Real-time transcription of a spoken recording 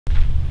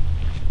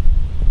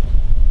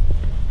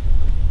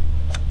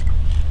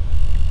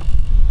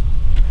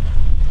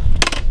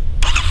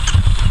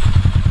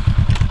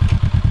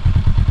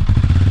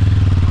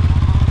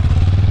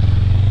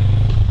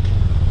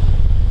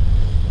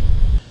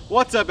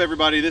What's up,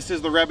 everybody? This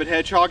is the Rabbit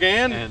Hedgehog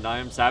and I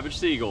am Savage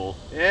Seagull.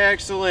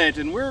 Excellent,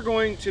 and we're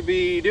going to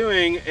be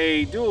doing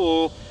a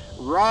dual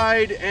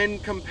ride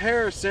and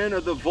comparison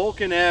of the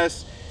Vulcan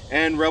S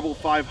and Rebel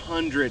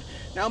 500.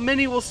 Now,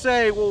 many will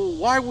say, well,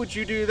 why would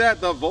you do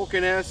that? The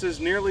Vulcan S is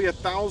nearly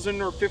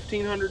 $1,000 or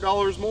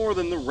 $1,500 more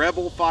than the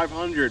Rebel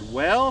 500.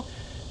 Well,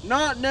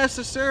 not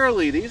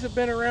necessarily. These have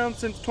been around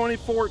since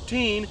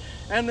 2014,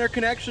 and there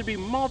can actually be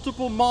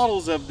multiple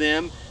models of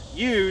them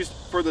used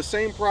for the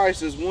same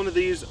price as one of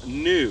these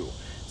new.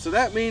 So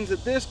that means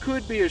that this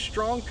could be a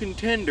strong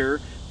contender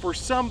for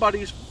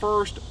somebody's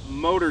first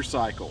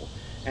motorcycle.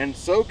 And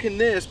so can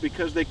this,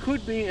 because they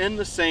could be in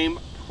the same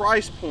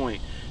price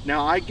point.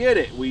 Now, I get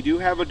it. We do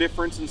have a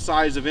difference in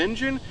size of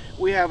engine.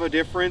 We have a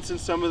difference in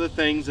some of the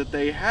things that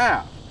they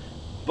have.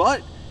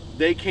 But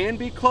they can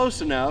be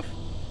close enough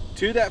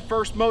to that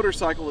first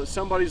motorcycle that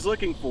somebody's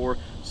looking for.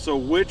 So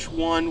which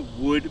one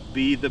would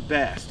be the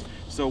best?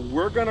 So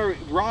we're gonna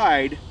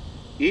ride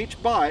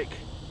each bike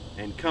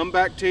and come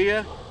back to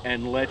you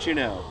and let you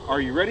know. Are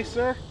you ready,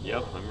 sir?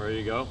 Yep, I'm ready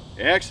to go.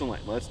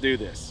 Excellent. Let's do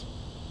this.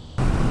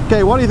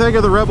 Okay, what do you think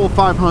of the Rebel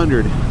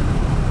 500?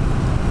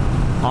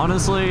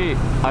 Honestly,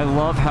 I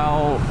love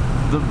how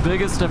the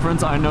biggest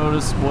difference I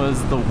noticed was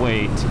the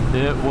weight.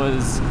 It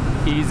was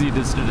easy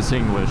to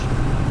distinguish.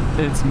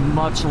 It's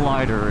much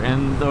lighter,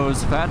 and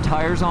those fat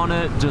tires on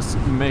it just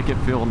make it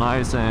feel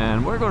nice.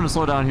 And we're going to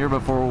slow down here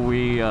before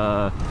we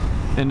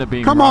end up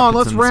being. Come on,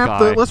 let's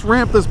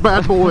ramp this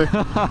bad boy.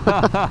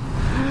 That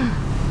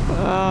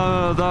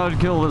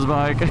would kill this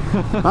bike.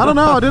 I don't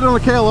know. I did it on a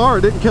KLR.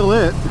 It didn't kill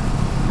it.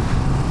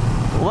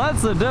 Well,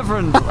 that's a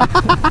different.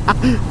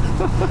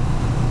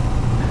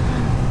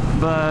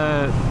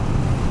 But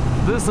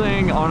this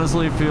thing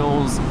honestly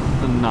feels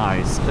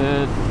nice.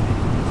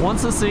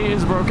 Once the seat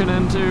is broken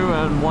into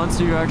and once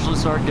you actually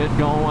start get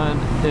going,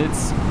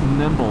 it's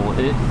nimble.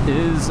 It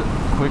is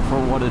quick for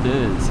what it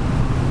is.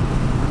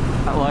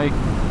 Like,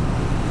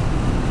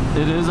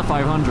 it is a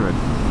 500,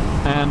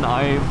 and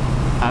I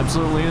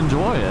absolutely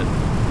enjoy it.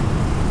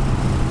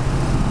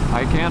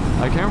 I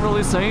can't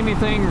really say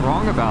anything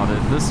wrong about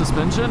it. The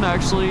suspension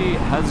actually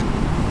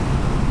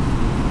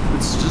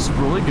it's just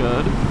really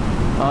good.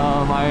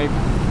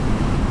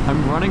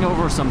 I'm running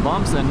over some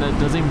bumps and it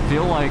doesn't even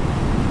feel like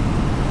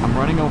I'm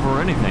running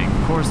over anything.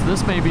 Of course,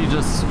 this may be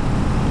just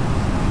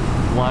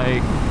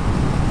light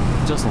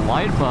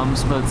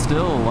bumps, but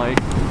still,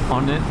 like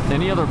on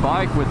any other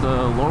bike with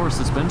a lower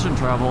suspension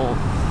travel,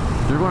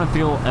 you're going to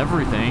feel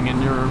everything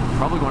and you're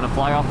probably going to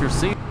fly off your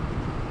seat.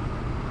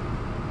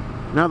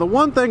 Now, the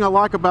one thing I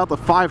like about the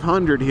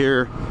 500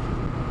 here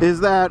is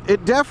that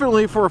it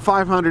definitely, for a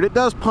 500, it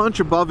does punch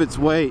above its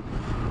weight.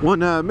 When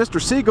Mr.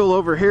 Seagull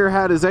over here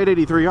had his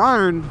 883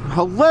 iron,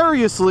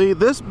 hilariously,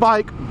 this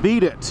bike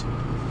beat it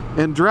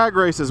in drag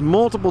races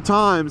multiple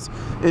times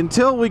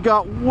until we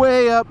got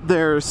way up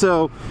there.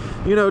 So,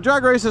 you know,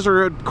 drag races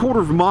are a quarter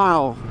of a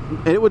mile.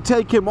 It would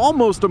take him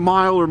almost a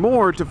mile or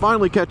more to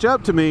finally catch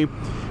up to me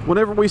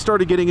whenever we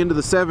started getting into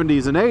the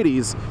 70s and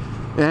 80s.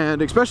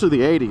 And especially the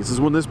 80s is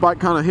when this bike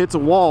kind of hits a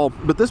wall.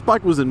 But this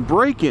bike was in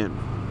break-in.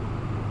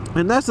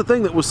 And that's the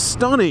thing that was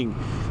stunning.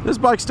 This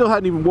bike still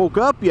hadn't even woke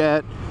up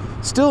yet,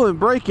 still in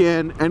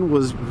break-in, and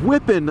was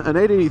whipping an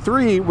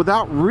 883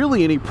 without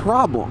really any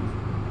problem,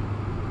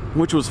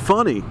 which was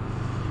funny.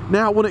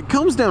 Now, when it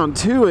comes down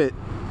to it,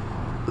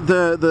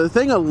 the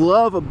thing I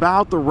love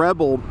about the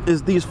Rebel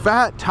is these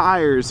fat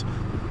tires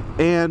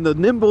and the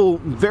nimble,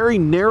 very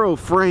narrow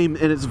frame,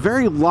 and it's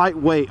very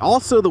lightweight.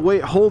 Also, the way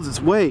it holds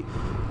its weight.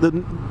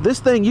 This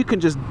thing, you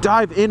can just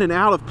dive in and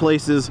out of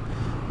places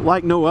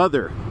like no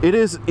other. It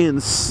is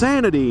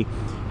insanity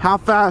how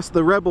fast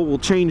the Rebel will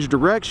change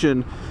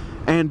direction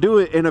and do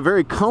it in a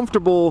very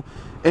comfortable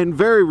and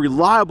very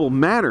reliable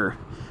manner.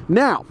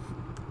 Now,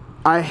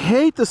 I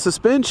hate the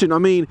suspension. I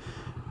mean,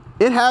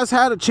 it has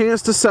had a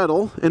chance to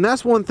settle, and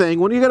that's one thing.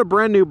 When you get a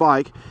brand new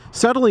bike,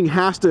 settling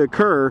has to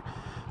occur.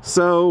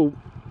 So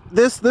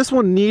this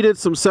one needed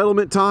some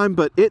settlement time,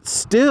 but it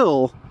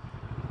still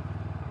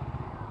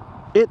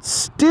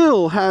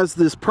has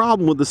this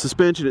problem with the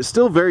suspension. It's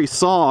still very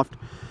soft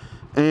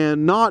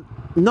and not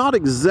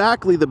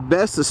exactly the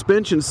best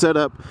suspension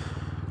setup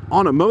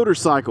on a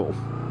motorcycle.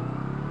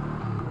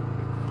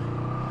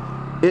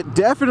 It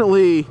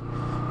definitely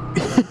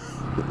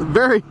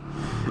very,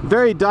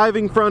 very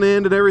diving front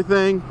end and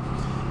everything.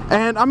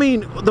 And I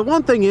mean, the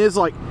one thing is,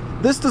 like,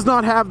 this does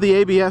not have the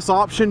ABS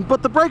option,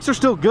 but the brakes are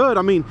still good.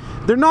 I mean,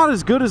 they're not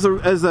as good as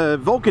a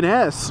Vulcan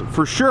S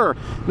for sure.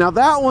 Now,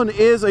 that one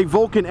is a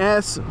Vulcan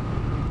S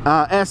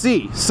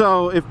SE,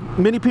 so if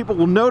many people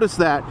will notice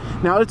that.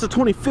 Now, it's a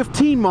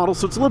 2015 model,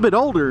 so it's a little bit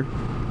older,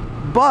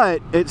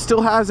 but it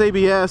still has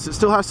ABS. It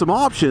still has some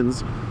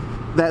options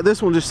that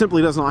this one just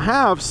simply does not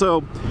have.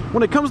 So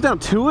when it comes down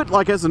to it,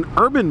 like as an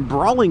urban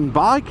brawling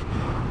bike,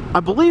 I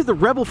believe the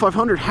Rebel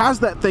 500 has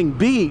that thing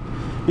beat,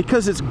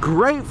 because it's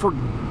great for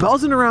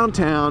buzzing around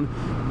town,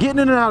 getting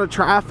in and out of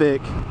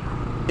traffic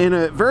in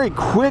a very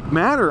quick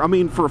manner. I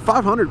mean, for a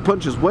 500,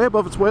 punches way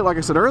above its weight, like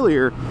I said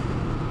earlier.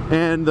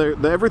 and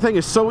everything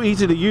is so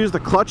easy to use. The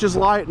clutch is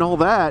light and all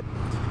that.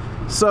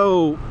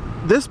 So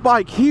this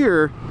bike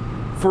here,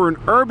 for an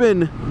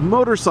urban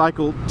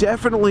motorcycle,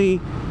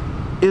 definitely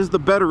is the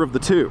better of the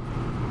two.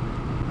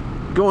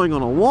 Going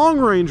on a long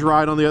range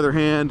ride, on the other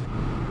hand,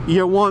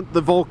 you want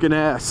the Vulcan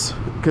S,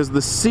 because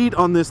the seat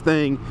on this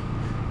thing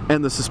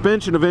and the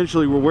suspension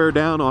eventually will wear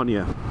down on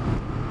you.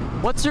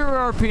 What's your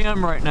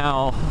RPM right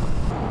now?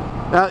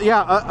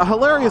 Yeah, a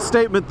hilarious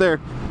statement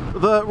there.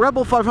 The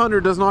Rebel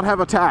 500 does not have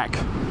a tach.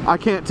 I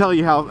can't tell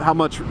you how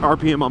much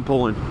RPM I'm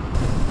pulling.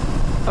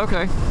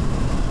 Okay.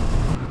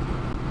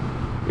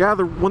 Yeah,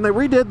 when they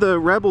redid the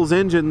Rebel's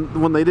engine,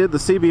 when they did the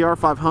CBR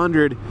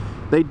 500,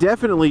 they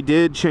definitely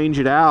did change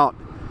it out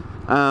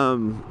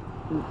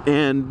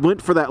and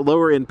went for that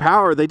lower end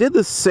power. They did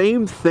the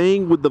same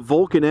thing with the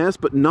Vulcan S,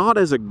 but not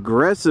as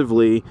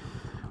aggressively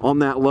on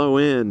that low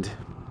end.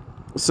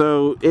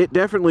 So it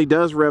definitely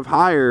does rev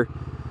higher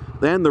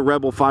than the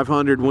Rebel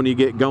 500 when you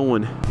get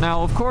going.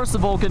 Now, of course, the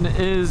Vulcan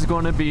is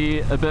going to be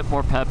a bit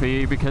more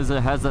peppy because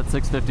it has that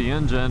 650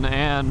 engine,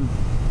 and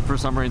for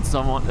some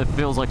reason it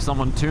feels like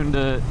someone tuned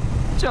it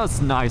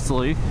just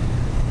nicely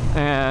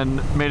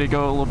and made it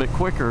go a little bit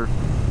quicker.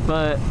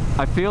 But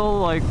I feel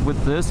like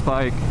with this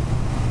bike,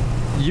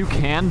 you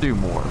can do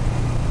more.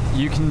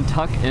 You can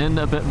tuck in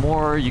a bit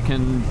more. You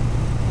can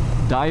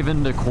dive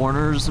into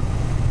corners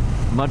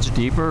much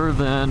deeper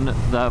than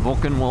that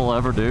Vulcan will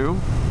ever do,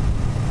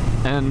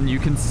 and you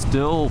can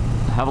still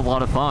have a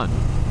lot of fun.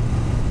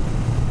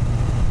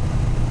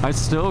 I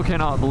still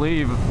cannot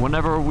believe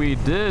whenever we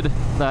did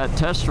that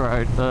test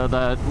ride,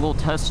 that little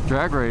test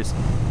drag race,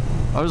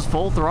 I was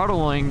full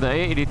throttling the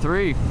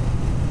A83,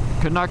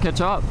 could not catch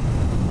up.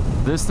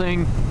 This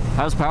thing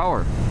has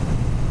power,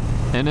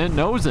 and it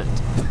knows it.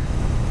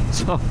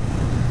 So,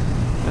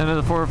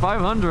 and for a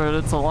 500,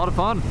 it's a lot of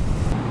fun.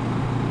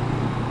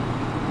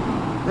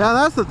 Yeah,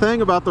 that's the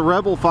thing about the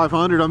Rebel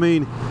 500. I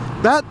mean,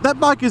 that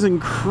bike is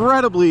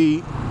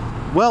incredibly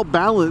well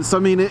balanced. I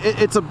mean,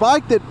 it's a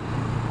bike that,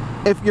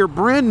 if you're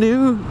brand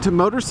new to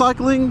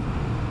motorcycling,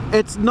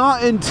 it's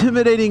not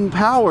intimidating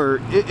power.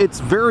 It's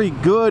very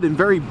good and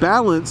very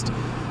balanced,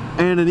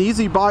 and an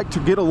easy bike to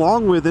get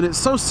along with. And it's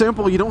so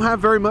simple. You don't have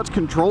very much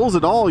controls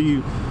at all.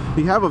 You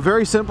have a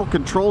very simple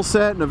control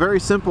set and a very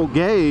simple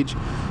gauge.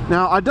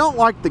 Now, I don't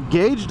like the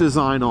gauge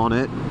design on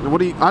it.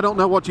 I don't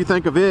know what you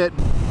think of it.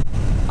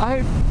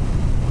 I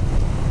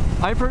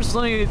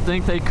personally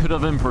think they could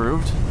have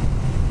improved.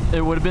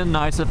 It would have been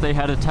nice if they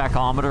had a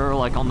tachometer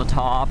like on the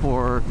top,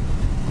 or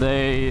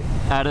they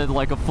added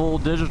like a full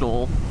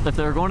digital if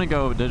they're going to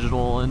go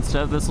digital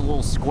instead of this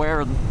little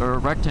square or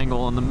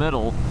rectangle in the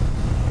middle.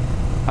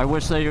 I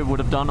wish they would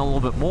have done a little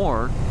bit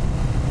more,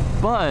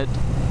 but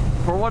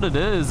for what it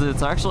is,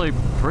 it's actually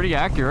pretty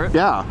accurate.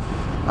 Yeah.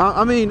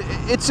 I mean,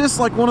 it's just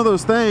like one of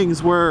those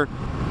things where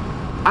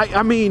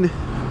I mean,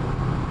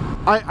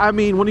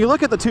 when you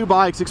look at the two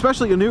bikes,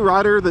 especially a new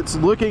rider that's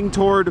looking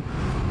toward,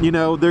 you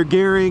know, their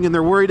gearing and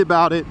they're worried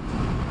about it,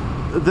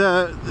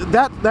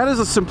 that is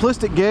a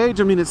simplistic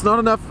gauge. I mean, it's not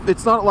enough.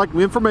 It's not like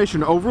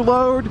information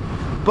overload,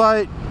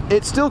 but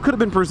it still could have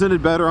been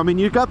presented better. I mean,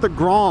 you've got the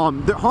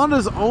Grom.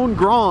 Honda's own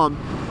Grom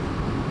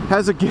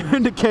has a gear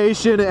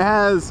indication. It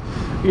has,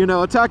 you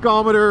know, a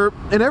tachometer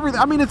and everything.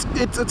 I mean, it's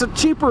a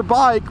cheaper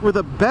bike with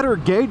a better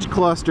gauge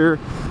cluster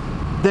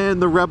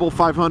than the Rebel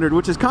 500,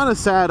 which is kind of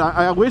sad.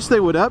 I wish they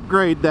would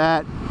upgrade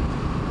that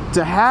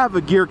to have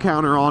a gear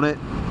counter on it,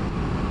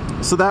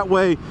 so that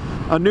way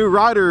a new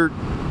rider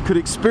could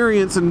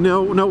experience and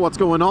know what's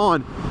going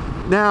on.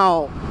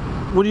 Now,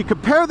 when you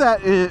compare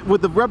that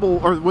with the Rebel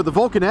or with the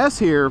Vulcan S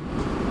here,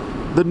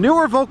 the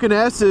newer Vulcan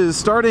S's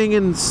starting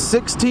in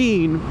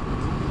 16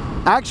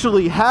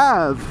 actually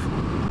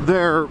have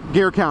their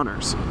gear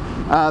counters.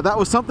 That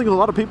was something a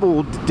lot of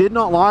people did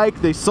not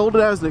like. They sold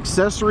it as an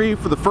accessory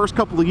for the first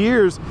couple of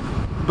years,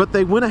 but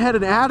they went ahead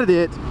and added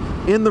it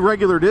in the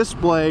regular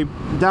display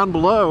down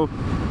below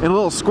in a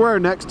little square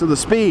next to the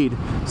speed.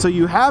 So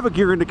you have a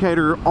gear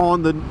indicator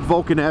on the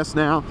Vulcan S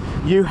now.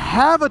 You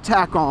have a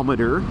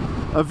tachometer,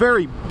 a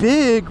very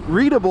big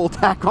readable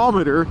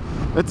tachometer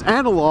that's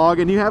analog,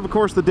 and you have, of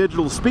course, the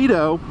digital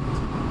speedo.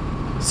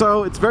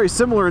 So it's very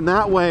similar in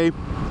that way.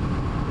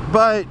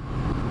 But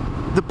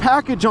the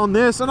package on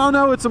this, and I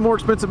know it's a more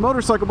expensive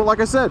motorcycle, but like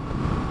I said,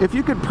 if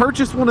you could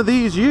purchase one of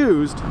these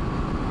used,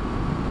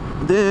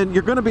 then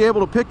you're going to be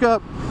able to pick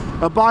up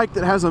a bike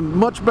that has a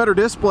much better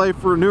display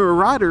for a newer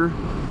rider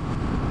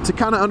to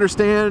kind of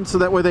understand, so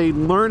that way they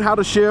learn how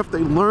to shift, they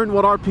learn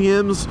what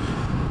RPMs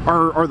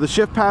are the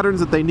shift patterns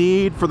that they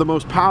need for the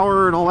most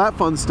power and all that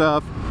fun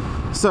stuff.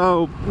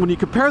 So when you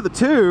compare the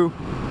two,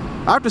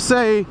 I have to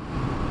say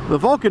the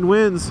Vulcan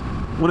wins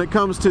when it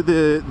comes to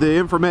the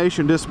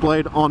information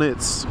displayed on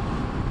its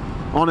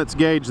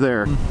gauge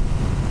there.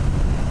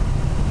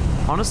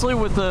 Honestly,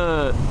 with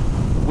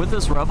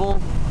this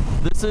Rebel,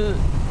 this is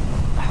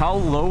how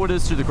low it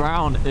is to the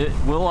ground. It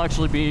will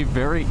actually be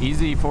very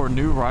easy for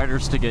new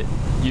riders to get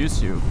used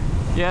to.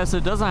 Yes,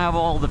 it doesn't have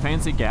all the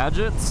fancy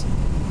gadgets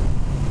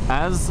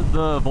as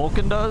the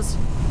Vulcan does,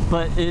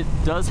 but it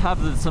does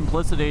have the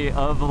simplicity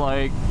of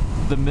like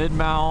the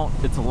mid-mount,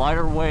 it's a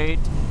lighter weight,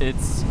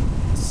 it's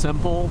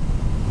simple,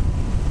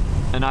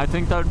 and I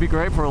think that would be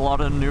great for a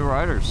lot of new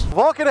riders.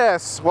 Vulcan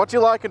S, what you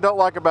like and don't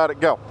like about it,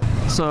 go.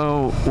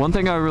 So one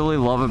thing I really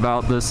love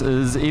about this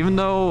is, even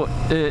though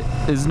it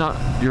is not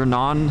your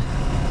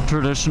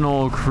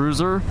non-traditional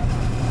cruiser,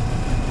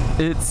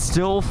 it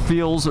still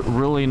feels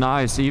really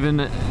nice. Even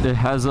it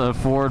has a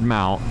forward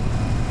mount,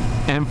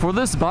 and for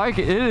this bike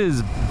it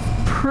is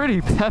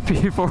pretty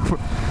peppy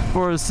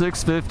for a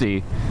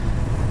 650.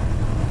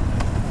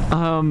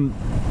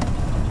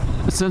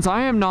 Since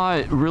I am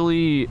not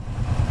really,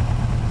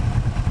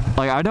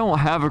 like, I don't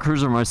have a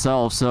cruiser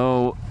myself,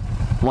 so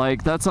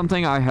like that's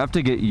something I have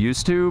to get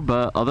used to,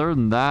 but other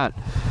than that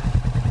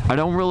I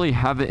don't really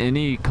have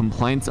any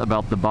complaints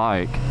about the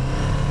bike.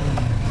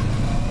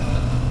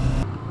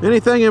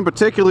 Anything in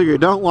particular you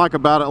don't like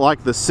about it,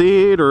 like the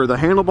seat or the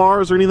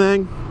handlebars or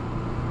anything?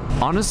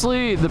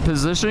 Honestly, the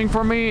positioning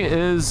for me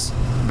is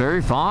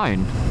very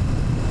fine.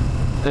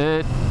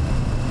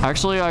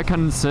 Actually, I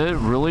can sit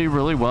really,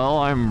 really well.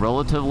 I'm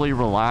relatively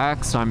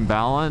relaxed, I'm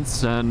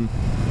balanced, and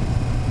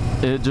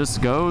it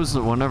just goes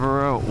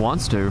whenever it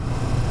wants to.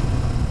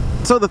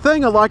 So the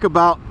thing I like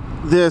about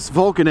this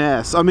Vulcan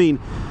S, I mean,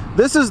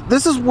 this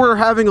is where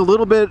having a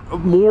little bit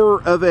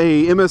more of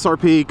a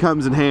MSRP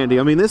comes in handy.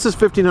 I mean, this is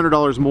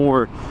 $1,500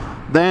 more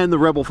than the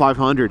Rebel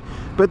 500,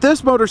 but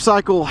this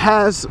motorcycle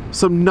has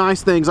some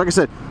nice things. Like I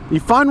said, you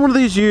find one of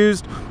these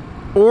used,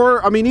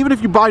 or I mean, even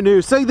if you buy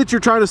new, say that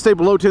you're trying to stay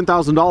below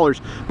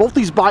 $10,000, both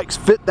these bikes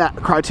fit that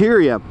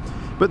criteria.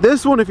 But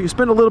this one, if you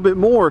spend a little bit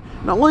more,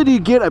 not only do you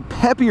get a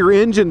peppier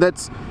engine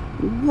that's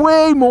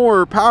way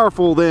more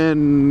powerful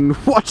than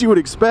what you would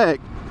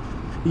expect,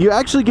 you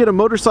actually get a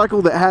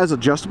motorcycle that has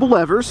adjustable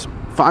levers,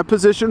 5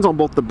 positions on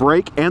both the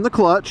brake and the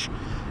clutch.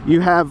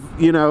 You have,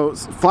 you know,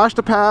 flash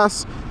to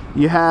pass,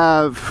 you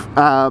have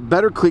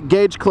better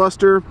gauge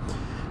cluster,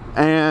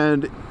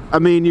 and I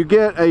mean, you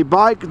get a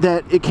bike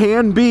that it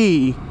can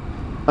be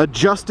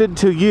adjusted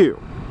to you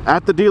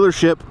at the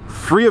dealership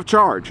free of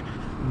charge.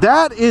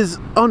 That is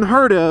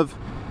unheard of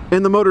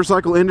in the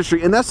motorcycle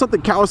industry, and that's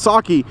something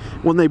Kawasaki,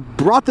 when they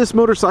brought this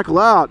motorcycle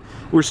out,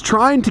 was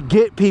trying to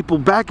get people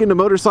back into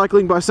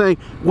motorcycling by saying,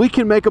 we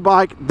can make a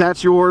bike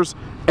that's yours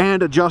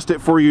and adjust it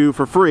for you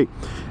for free.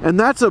 And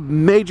that's a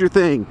major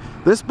thing.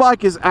 This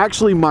bike is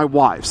actually my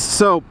wife's,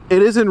 so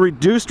it is in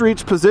reduced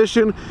reach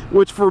position,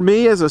 which for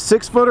me as a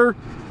 6-footer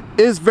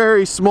is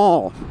very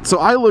small. So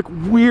I look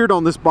weird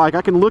on this bike.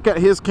 I can look at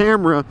his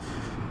camera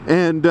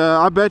and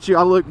I bet you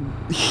I look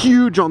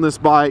huge on this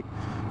bike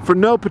for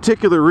no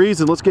particular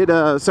reason. Let's get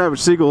Savage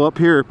Seagull up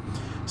here,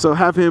 so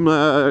have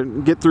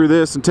him get through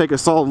this and take a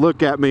solid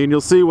look at me, and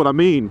you'll see what I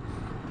mean.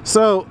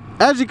 So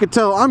as you can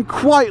tell, I'm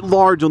quite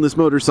large on this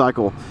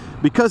motorcycle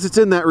because it's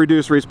in that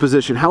reduced reach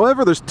position.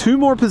 However, there's 2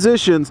 more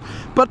positions,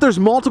 but there's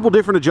multiple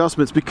different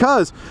adjustments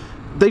because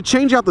they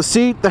change out the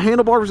seat, the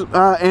handlebars,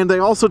 and they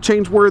also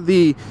change where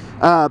the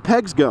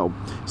pegs go.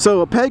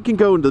 So a peg can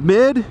go into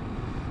mid,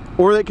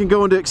 or it can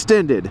go into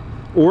extended,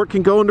 or it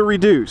can go into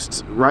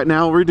reduced. Right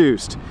now,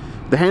 reduced.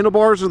 The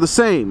handlebars are the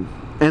same,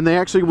 and they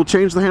actually will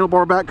change the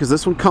handlebar back because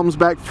this one comes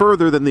back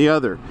further than the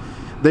other.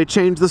 They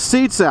change the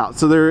seats out,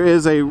 so there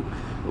is a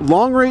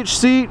long reach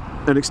seat,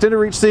 an extended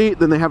reach seat,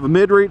 then they have a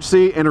mid reach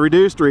seat and a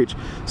reduced reach.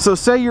 So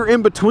say you're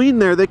in between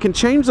there, they can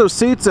change those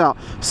seats out.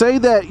 Say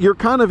that you're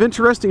kind of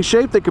interesting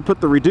shape, they could put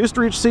the reduced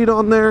reach seat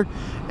on there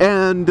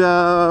and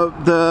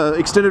the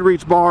extended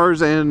reach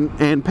bars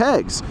and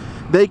pegs.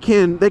 They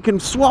can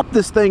swap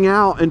this thing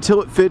out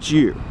until it fits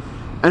you,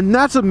 and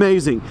that's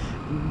amazing.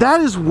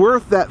 That is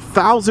worth that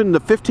 $1,000 to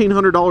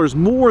 $1,500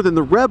 more than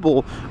the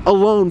Rebel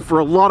alone for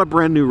a lot of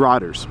brand new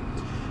riders.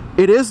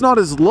 It is not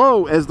as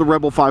low as the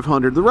Rebel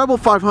 500. The Rebel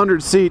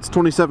 500 seats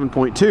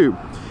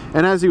 27.2,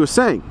 and as he was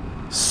saying,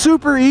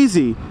 super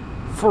easy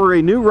for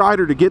a new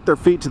rider to get their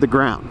feet to the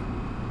ground.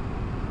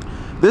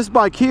 This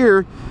bike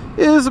here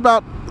is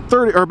about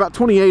 30 or about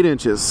 28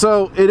 inches,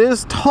 so it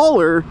is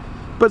taller,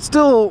 but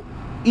still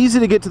easy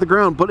to get to the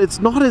ground. But it's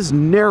not as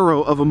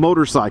narrow of a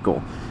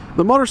motorcycle.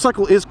 The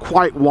motorcycle is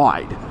quite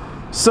wide,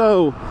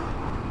 so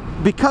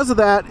because of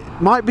that,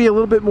 it might be a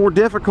little bit more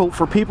difficult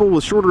for people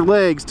with shorter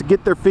legs to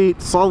get their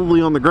feet solidly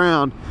on the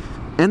ground,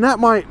 and that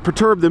might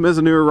perturb them as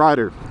a newer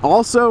rider.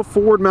 Also,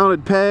 forward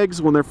mounted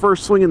pegs when they're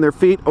first swinging their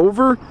feet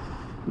over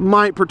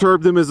might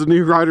perturb them as a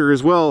new rider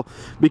as well,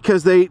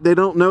 because they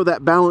don't know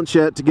that balance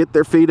yet to get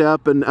their feet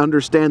up and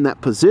understand that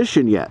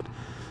position yet.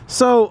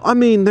 So I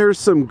mean, there's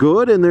some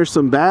good and there's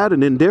some bad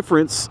and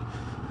indifference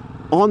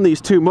on these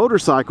 2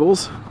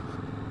 motorcycles,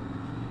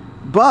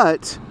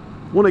 but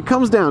when it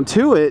comes down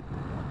to it,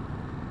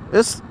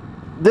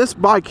 this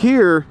bike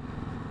here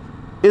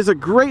is a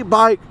great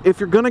bike if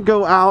you're going to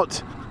go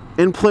out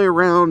and play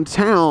around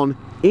town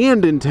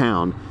and in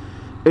town.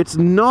 It's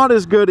not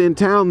as good in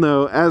town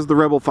though as the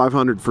Rebel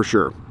 500 for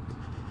sure.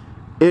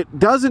 It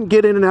doesn't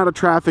get in and out of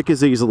traffic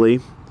as easily.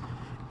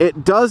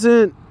 It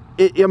doesn't,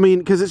 I mean,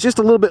 because it's just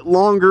a little bit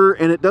longer,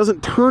 and it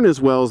doesn't turn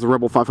as well as the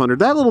Rebel 500.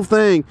 That little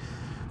thing,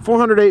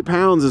 408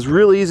 pounds, is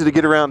really easy to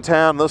get around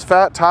town. Those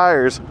fat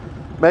tires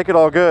make it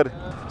all good.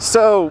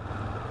 So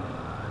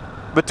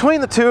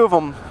between the two of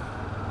them,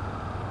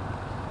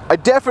 I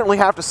definitely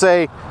have to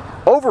say,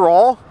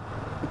 overall,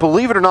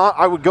 believe it or not,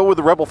 I would go with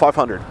the Rebel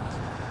 500.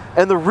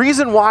 And the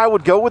reason why I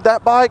would go with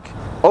that bike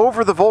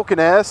over the Vulcan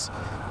S,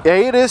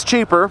 A, it is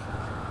cheaper,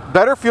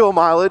 better fuel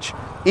mileage,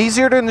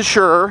 easier to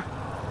insure,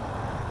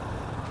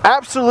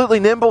 absolutely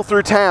nimble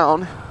through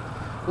town.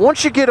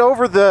 Once you get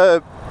over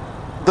the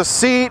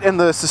seat and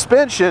the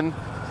suspension,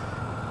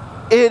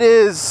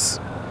 it's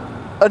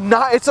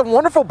a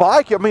wonderful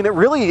bike. I mean, it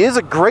really is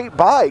a great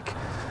bike.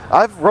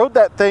 I've rode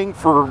that thing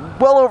for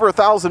well over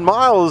 1,000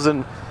 miles,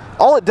 and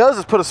all it does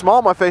is put a smile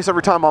on my face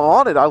every time I'm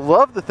on it. I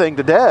love the thing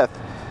to death.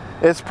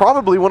 It's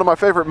probably one of my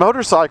favorite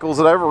motorcycles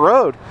that I ever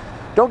rode.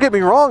 Don't get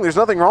me wrong, there's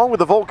nothing wrong with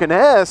the Vulcan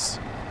S,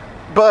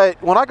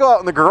 but when I go out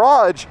in the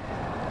garage,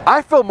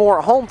 I feel more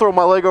at home throwing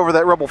my leg over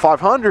that Rebel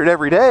 500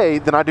 every day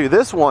than I do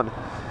this one.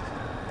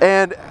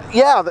 And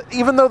yeah,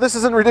 even though this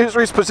is in reduced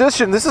reach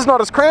position, this is not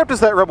as cramped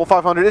as that Rebel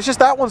 500. It's just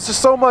that one's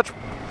just so much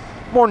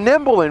more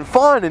nimble and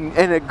fun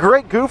and a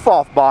great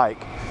goof-off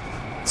bike.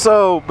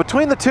 So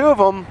between the two of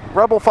them,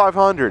 Rebel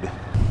 500.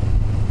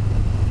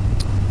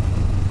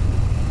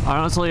 I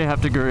honestly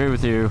have to agree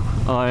with you.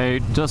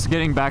 Just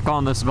getting back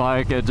on this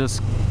bike, it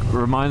just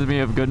reminds me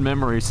of good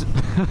memories.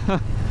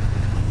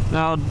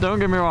 Now, don't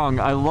get me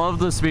wrong, I love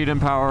the speed and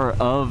power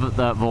of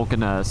that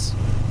Vulcan S,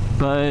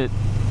 but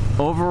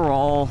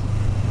overall,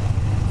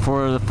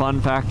 for the fun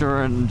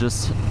factor and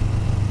just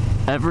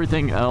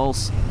everything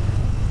else,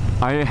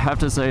 I have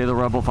to say the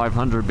Rebel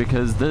 500,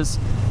 because this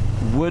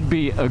would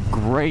be a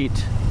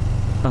great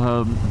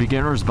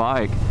beginner's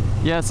bike.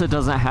 Yes, it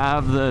doesn't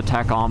have the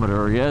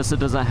tachometer. Yes, it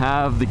doesn't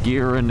have the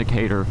gear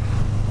indicator.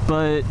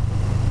 But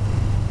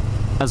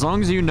as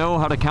long as you know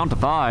how to count to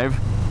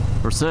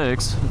 5 or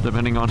 6,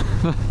 depending on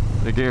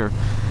the gear,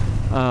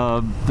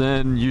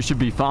 then you should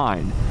be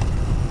fine.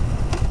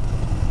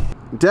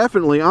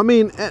 Definitely. I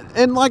mean,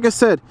 and like I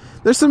said,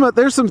 there's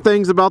some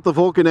things about the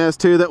Vulcan S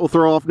too that will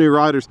throw off new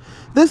riders.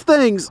 This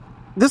thing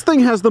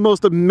has the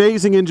most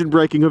amazing engine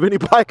braking of any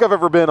bike I've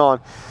ever been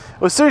on.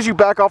 As soon as you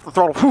back off the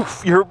throttle,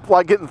 poof, you're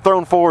like getting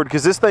thrown forward,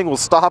 because this thing will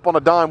stop on a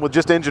dime with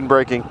just engine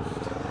braking.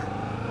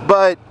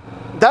 But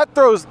that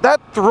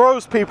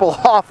throws people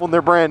off when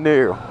they're brand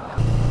new.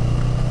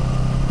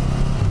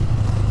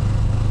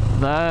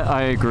 That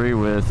I agree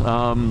with.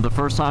 The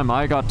first time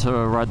I got to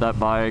ride that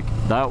bike,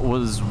 that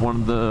was one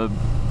of the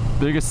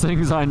biggest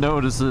things I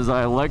noticed. Is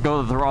I let go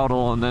of the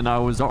throttle and then I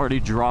was already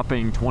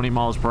dropping 20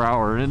 miles per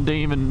hour, and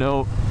didn't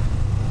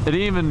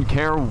even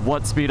care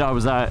what speed I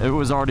was at. It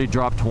was already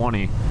dropped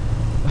 20.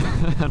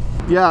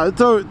 Yeah, it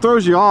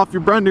throws you off.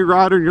 You're a brand new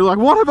rider and you're like,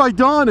 what have I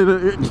done?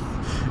 And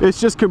it's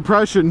just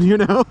compression, you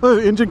know,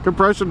 engine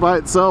compression by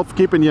itself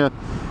keeping you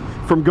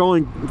from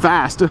going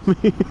fast. I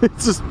mean,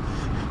 it's just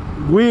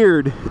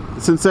weird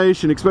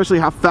sensation, especially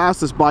how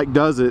fast this bike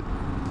does it.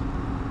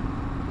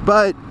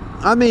 But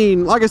I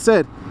mean, like I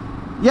said,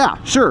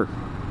 yeah, sure,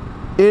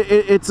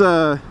 it's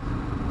one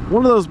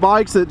of those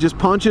bikes that just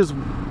punches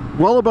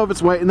well above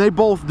its weight, and they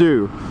both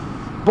do.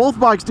 Both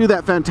bikes do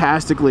that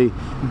fantastically.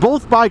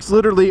 Both bikes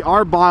literally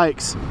are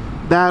bikes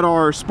that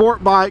are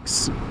sport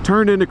bikes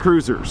turned into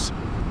cruisers,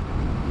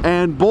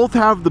 and both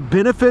have the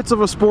benefits of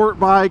a sport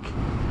bike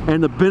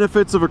and the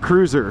benefits of a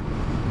cruiser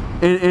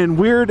in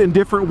weird and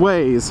different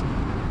ways.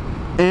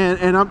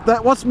 And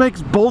that what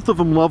makes both of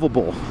them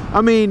lovable.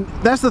 I mean,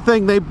 that's the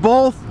thing, they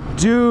both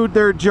do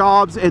their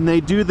jobs and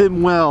they do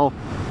them well.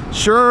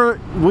 Sure,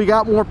 we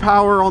got more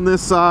power on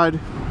this side,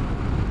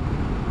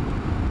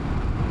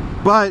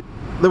 but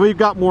we've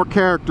got more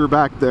character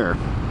back there.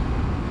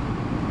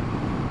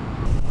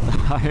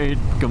 I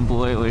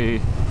completely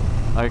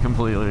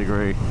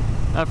agree.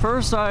 At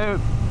first I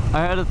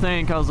had to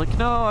think, I was like,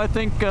 no, I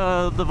think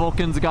the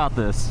Vulcan's got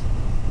this.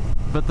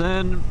 But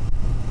then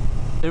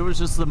it was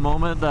just the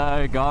moment that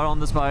I got on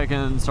this bike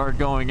and started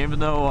going, even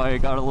though I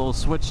got a little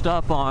switched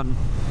up on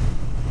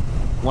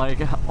like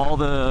all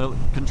the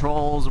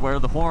controls, where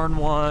the horn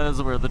was,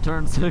 where the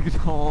turn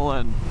signal,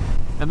 and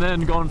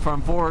then going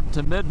from forward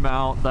to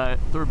mid-mount, that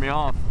threw me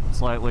off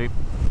slightly.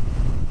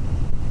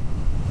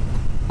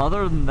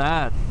 Other than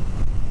that,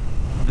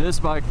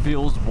 this bike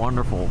feels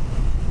wonderful.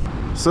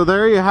 So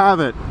there you have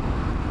it.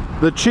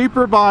 The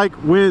cheaper bike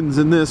wins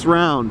in this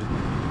round.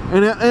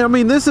 And I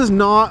mean, this is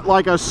not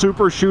like a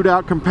super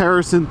shootout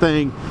comparison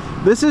thing.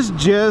 This is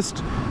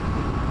just,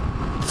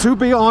 to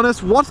be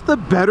honest, what's the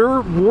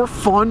better, more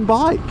fun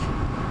bike?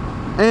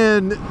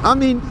 And I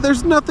mean,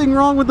 there's nothing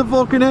wrong with the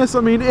Vulcan S.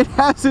 I mean, it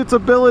has its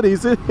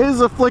abilities. It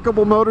is a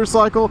flickable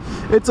motorcycle.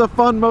 It's a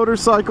fun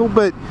motorcycle,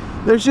 but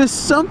there's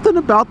just something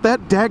about that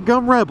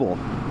dadgum Rebel.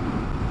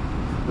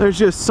 There's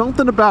just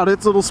something about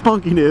its little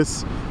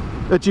spunkiness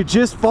that you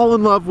just fall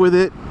in love with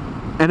it,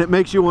 and it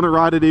makes you want to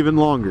ride it even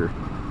longer.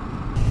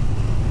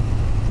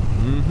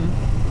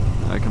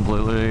 I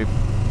completely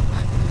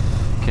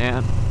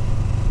can't.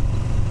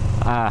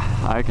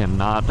 I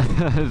cannot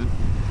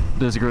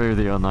disagree with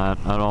you on that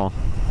at all.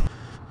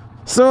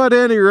 So at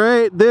any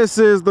rate, this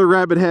is the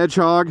Rabbit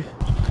Hedgehog.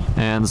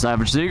 And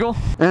Savage Seagull.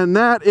 And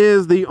that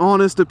is the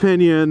honest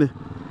opinion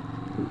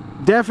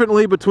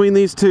definitely between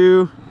these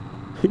two,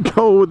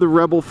 go with the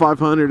Rebel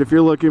 500 if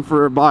you're looking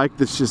for a bike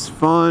that's just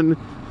fun,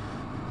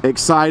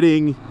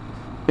 exciting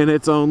in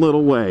its own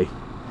little way.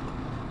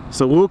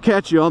 So we'll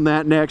catch you on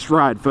that next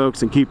ride,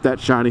 folks, and keep that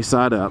shiny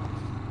side up.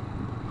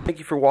 Thank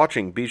you for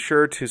watching. Be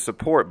sure to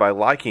support by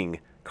liking,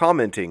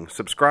 commenting,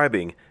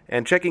 subscribing,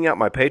 and checking out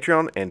my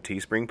Patreon and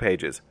Teespring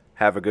pages.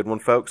 Have a good one,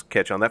 folks.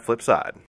 Catch you on that flip side.